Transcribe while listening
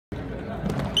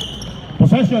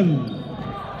Possession.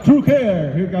 True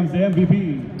care. Here comes the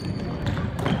MVP.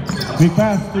 Big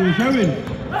pass to Sherwin.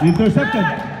 Intercepted.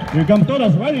 Here comes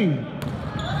Toto'S running.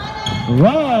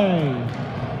 Right.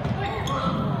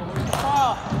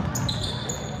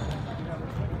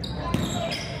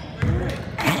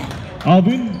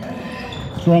 Alvin.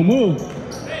 Strong move.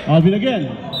 Alvin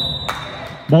again.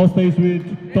 Ball stays with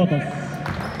Toto'S.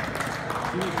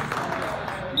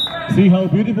 See how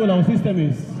beautiful our system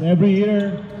is. Every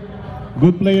year,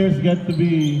 good players get to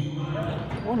be,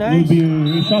 will be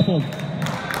reshuffled.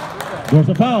 There's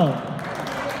a foul.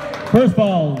 First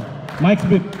foul, Mike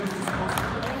Smith.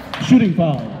 Shooting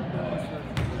foul.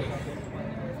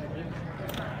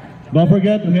 Don't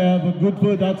forget, we have a good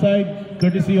food outside,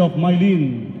 courtesy of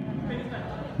Mylene.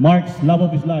 Mark's love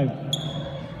of his life.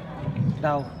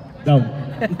 Down. Down.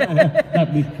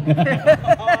 Not me.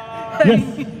 Yes.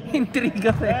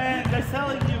 Intriga. Man, they're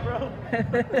selling you, bro.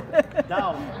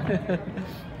 Down.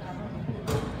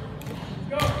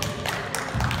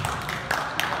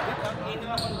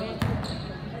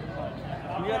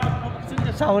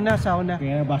 Sauna.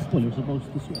 Kaya bastol, you're supposed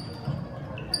to swim.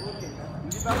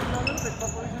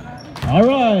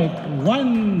 Alright,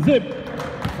 1-0.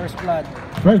 First blood.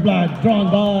 First blood drawn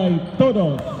by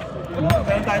Toto'S.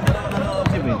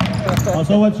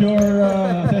 So what's your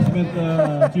assessment,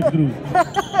 Chief Drew?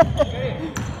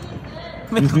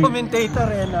 May commentator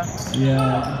yan ah.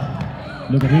 Yeah.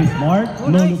 Look at his mark.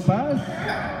 No look pass.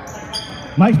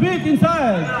 Mike Smith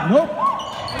inside. Nope.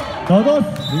 Toto'S.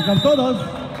 Here comes Toto'S.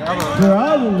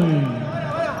 Traveling.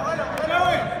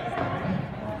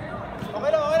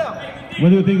 What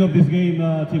do you think of this game,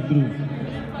 Chief Drew?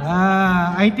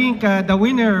 I think the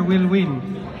winner will win.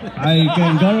 I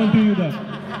can guarantee you that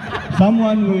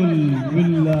someone will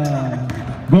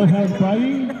go home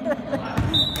crying.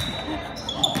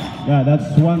 Yeah,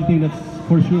 that's one thing that's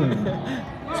for sure.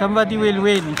 Somebody will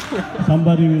win.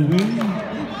 Somebody will win.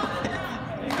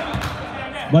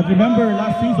 But remember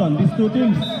last season, these two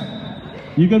teams,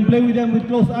 you can play with them with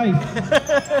closed eyes.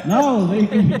 Now they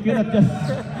cannot just.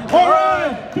 All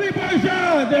right, 3-point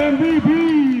shot, the MVP.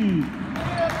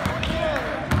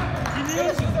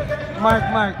 Mark.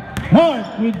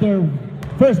 Mark with their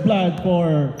first blood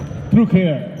for True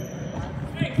Care.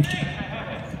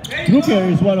 True Care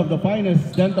is one of the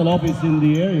finest dental offices in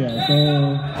the area. So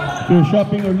if you're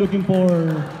shopping or looking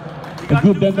for a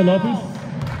good dental office,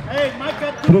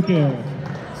 True Care.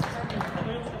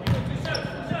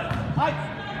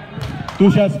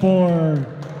 2 shots for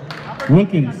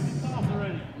Wilkins.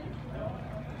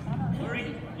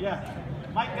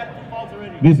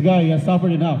 This guy has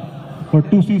suffered enough for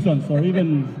 2 seasons or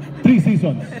even 3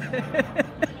 seasons.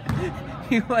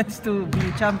 He wants to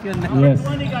be champion now. Yes.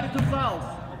 Money got 2 fouls.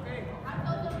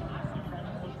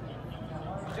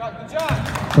 Good job.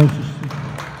 So,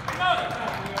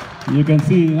 you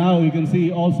can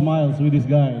see all smiles with this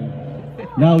guy.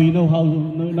 Now he know how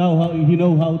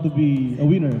to be a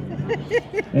winner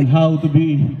and how to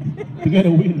get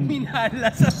a win.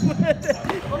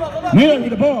 Miller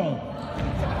with the ball.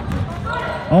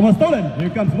 Almost stolen. Here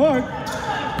comes Mark.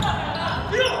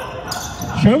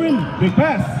 Sherwin, big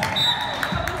pass.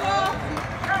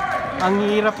 Ang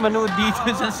hirap manood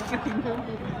dito sa screen.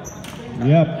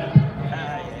 Yep.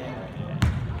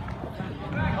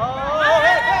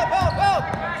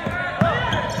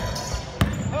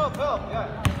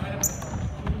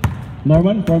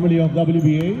 Norman, formerly of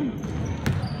WBA,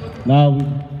 now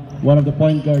one of the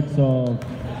point guards of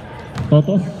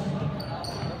Toto'S.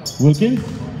 Wilkins,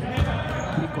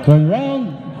 turn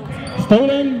around,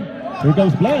 stolen. Here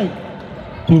comes Blake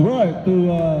to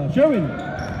Sherwin,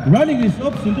 running his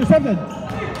ups, intercepted.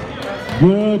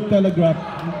 Good telegraph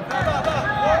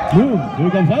move. Here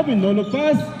comes Alvin, no look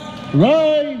pass.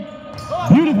 Right,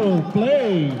 beautiful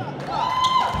play.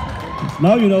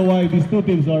 Now you know why these two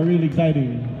teams are really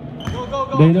exciting.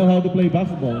 They know how to play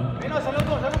basketball.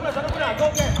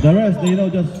 The rest, they know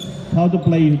just how to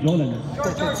play Jolens.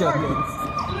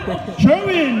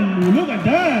 Sherwin, look at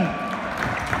that!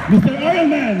 Mr. Iron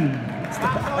Man!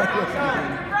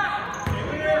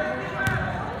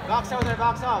 Box out there,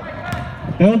 box out.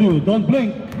 Told you, don't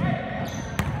blink.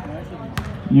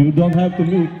 You don't have to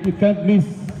miss. You can't miss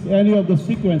any of the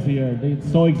sequence here.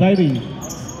 It's so exciting.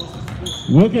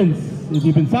 Wilkins is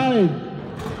deep inside.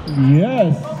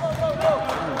 Yes.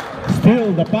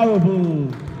 Still the powerful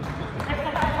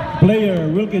player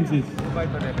Wilkins is.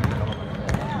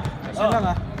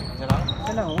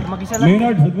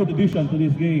 Maynard's a good addition to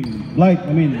this game. Blight,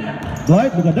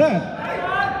 look at that.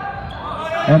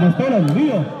 Almost stolen,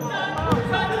 Leo.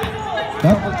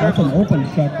 That's an open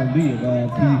shot for Leo, but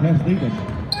he hesitated.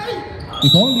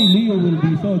 If only Leo will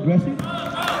be so aggressive.